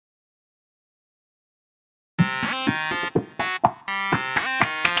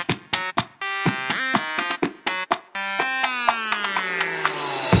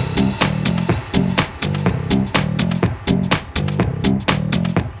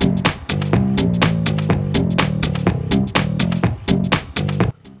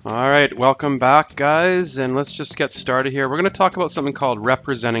All right, welcome back, guys, and let's just get started here. We're going to talk about something called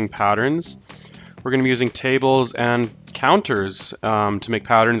representing patterns. We're going to be using tables and counters to make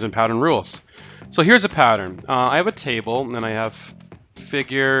patterns and pattern rules. So here's a pattern. I have a table, and I have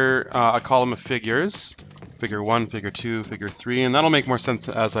a column of figures, figure 1, figure 2, figure 3, and that'll make more sense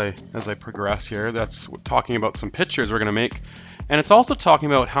as I progress here. That's talking about some pictures we're going to make. And it's also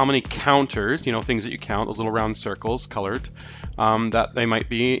talking about how many counters, things that you count, those little round circles colored, that they might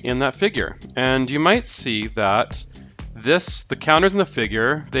be in that figure. And you might see that the counters in the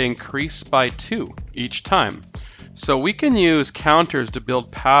figure, they increase by 2 each time. So we can use counters to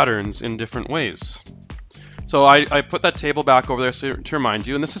build patterns in different ways. So I put that table back over there to remind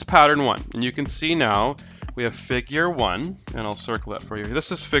you, and this is pattern 1. And you can see now we have figure 1, and I'll circle that for you.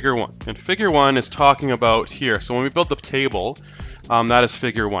 This is figure 1, and figure 1 is talking about here. So when we build the table, that is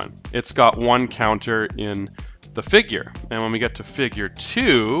figure 1. It's got 1 counter in the figure. And when we get to figure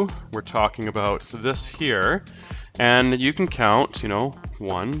 2, we're talking about this here. And you can count,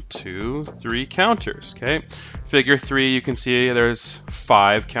 1, 2, 3 counters, okay? Figure 3, you can see there's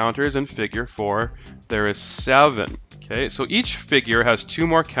 5 counters, and figure 4, there is 7. Okay, so each figure has 2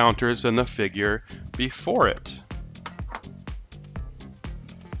 more counters than the figure before it.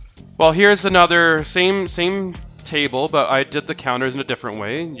 Well, here's another same table, but I did the counters in a different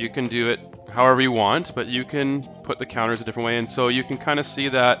way. You can do it however you want, but you can put the counters a different way. And so you can kind of see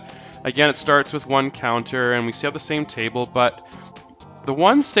that, again, it starts with 1 counter, and we still have the same table, but the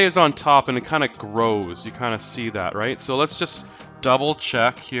 1 stays on top and it kind of grows. You kind of see that, right? So let's just double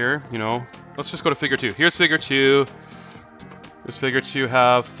check here, Let's just go to figure 2. Here's figure 2. Does figure 2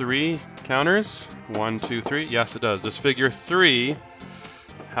 have 3 counters? 1, 2, 3. Yes, it does. Does figure 3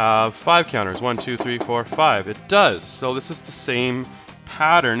 have 5 counters? 1, 2, 3, 4, 5. It does. So this is the same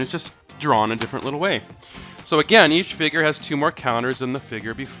pattern. It's just drawn a different little way. So again, each figure has 2 more counters than the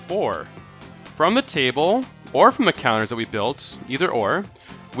figure before. From the table or from the counters that we built, either or,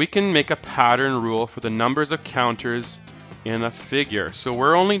 we can make a pattern rule for the numbers of counters in a figure. So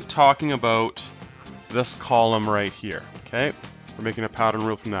we're only talking about this column right here, okay? We're making a pattern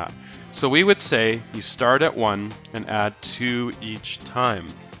rule from that. So we would say you start at 1 and add 2 each time.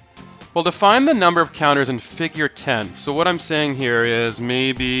 Well, define the number of counters in figure 10. So what I'm saying here is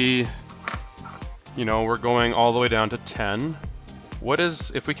maybe, we're going all the way down to 10.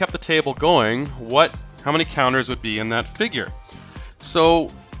 If we kept the table going, how many counters would be in that figure?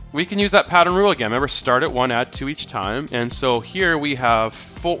 So we can use that pattern rule again. Remember, start at 1, add 2 each time. And so here we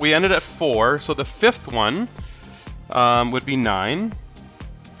have we ended at 4. So the 5th one would be 9.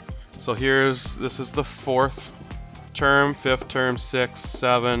 So this is the 4th term, 5th term, 6th,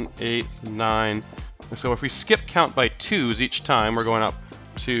 7th, 8th, 9. And so if we skip count by 2s each time, we're going up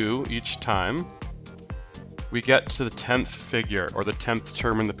 2 each time. We get to the 10th figure, or the 10th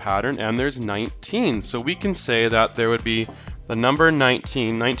term in the pattern, and there's 19. So we can say that there would be the number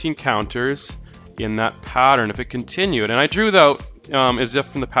 19 counters in that pattern if it continued. And I drew that as if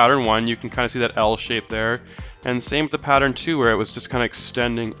from the pattern 1, you can kind of see that L shape there. And same with the pattern 2, where it was just kind of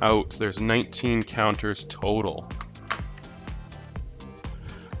extending out. There's 19 counters total.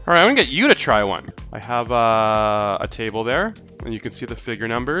 All right, I'm gonna get you to try one. I have a table there, and you can see the figure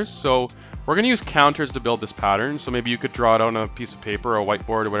numbers. So we're gonna use counters to build this pattern. So maybe you could draw it out on a piece of paper or a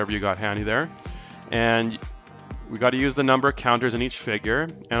whiteboard or whatever you got handy there. And we got to use the number of counters in each figure.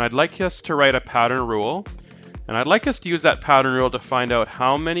 And I'd like us to write a pattern rule. And I'd like us to use that pattern rule to find out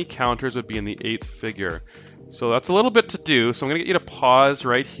how many counters would be in the 8th figure. So that's a little bit to do. So I'm gonna get you to pause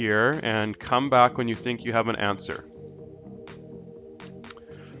right here and come back when you think you have an answer.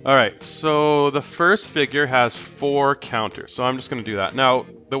 All right, so the first figure has 4 counters, so I'm just going to do that. Now,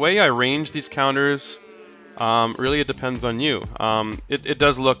 the way I arrange these counters, really it depends on you. It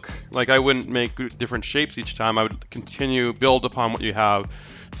does look like I wouldn't make different shapes each time. I would build upon what you have.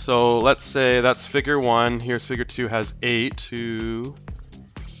 So let's say that's figure 1. Here's figure 2 has 8, 2,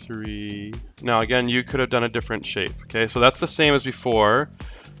 3. Now again, you could have done a different shape. Okay, so that's the same as before.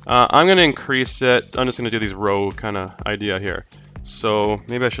 I'm going to increase it. I'm just going to do these row kind of idea here. So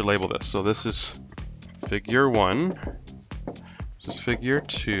maybe I should label this. So this is figure 1. This is figure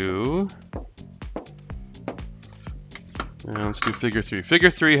 2. And let's do figure 3.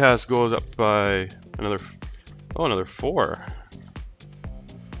 Figure 3 goes up by another 4.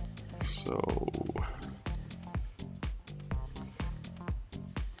 So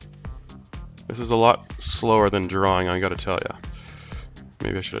this is a lot slower than drawing, I gotta tell you.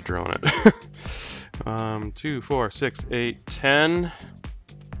 Maybe I should have drawn it. 2, 4, 6, 8, 10,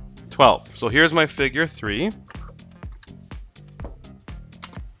 12. So here's my figure 3.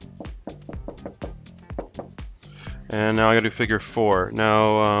 And now I gotta do figure 4.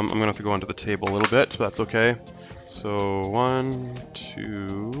 Now I'm gonna have to go onto the table a little bit, but that's okay. So 1,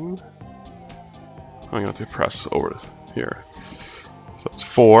 2. I'm gonna have to press over here. So it's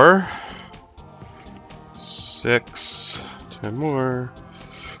 4, 6, 10 more,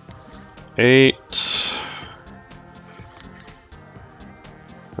 8.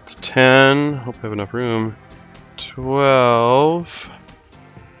 That's 10. Hope I have enough room. 12,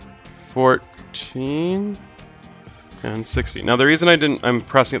 14. And 60. Now the reason I'm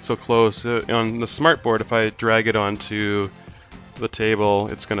pressing it so close, on the smart board, if I drag it onto the table,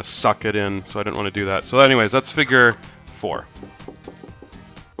 it's gonna suck it in, so I didn't want to do that. So anyways, that's figure 4.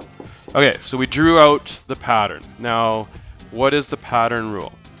 Okay, so we drew out the pattern. Now, what is the pattern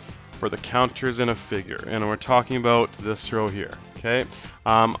rule for the counters in a figure? And we're talking about this row here, okay?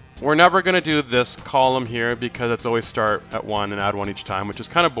 We're never gonna do this column here because it's always start at 1 and add 1 each time, which is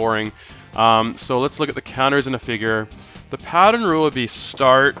kind of boring. So let's look at the counters in a figure. The pattern rule would be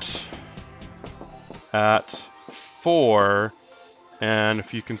start at 4, and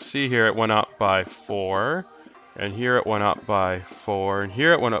if you can see here, it went up by 4, and here it went up by 4, and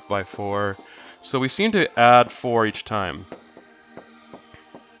here it went up by 4. So we seem to add 4 each time.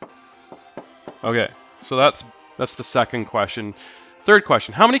 Okay, so that's the second question. Third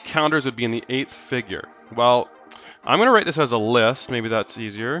question, how many counters would be in the 8th figure? Well, I'm going to write this as a list. Maybe that's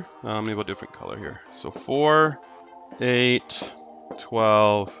easier. Maybe a different color here. So 4, 8,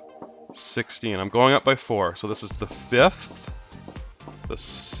 12, 16. I'm going up by 4. So this is the 5th, the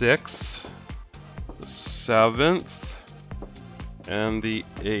 6th, the 7th, and the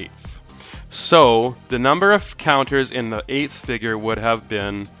 8th. So the number of counters in the 8th figure would have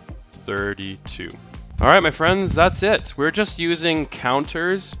been 32. All right, my friends, that's it. We're just using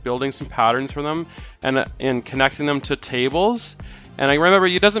counters, building some patterns for them, and connecting them to tables. And I remember,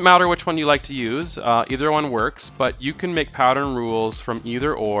 it doesn't matter which one you like to use. Either one works, but you can make pattern rules from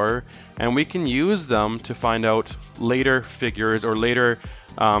either or, and we can use them to find out later figures or later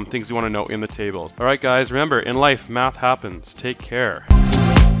things you want to know in the tables. All right, guys, remember, in life, math happens. Take care.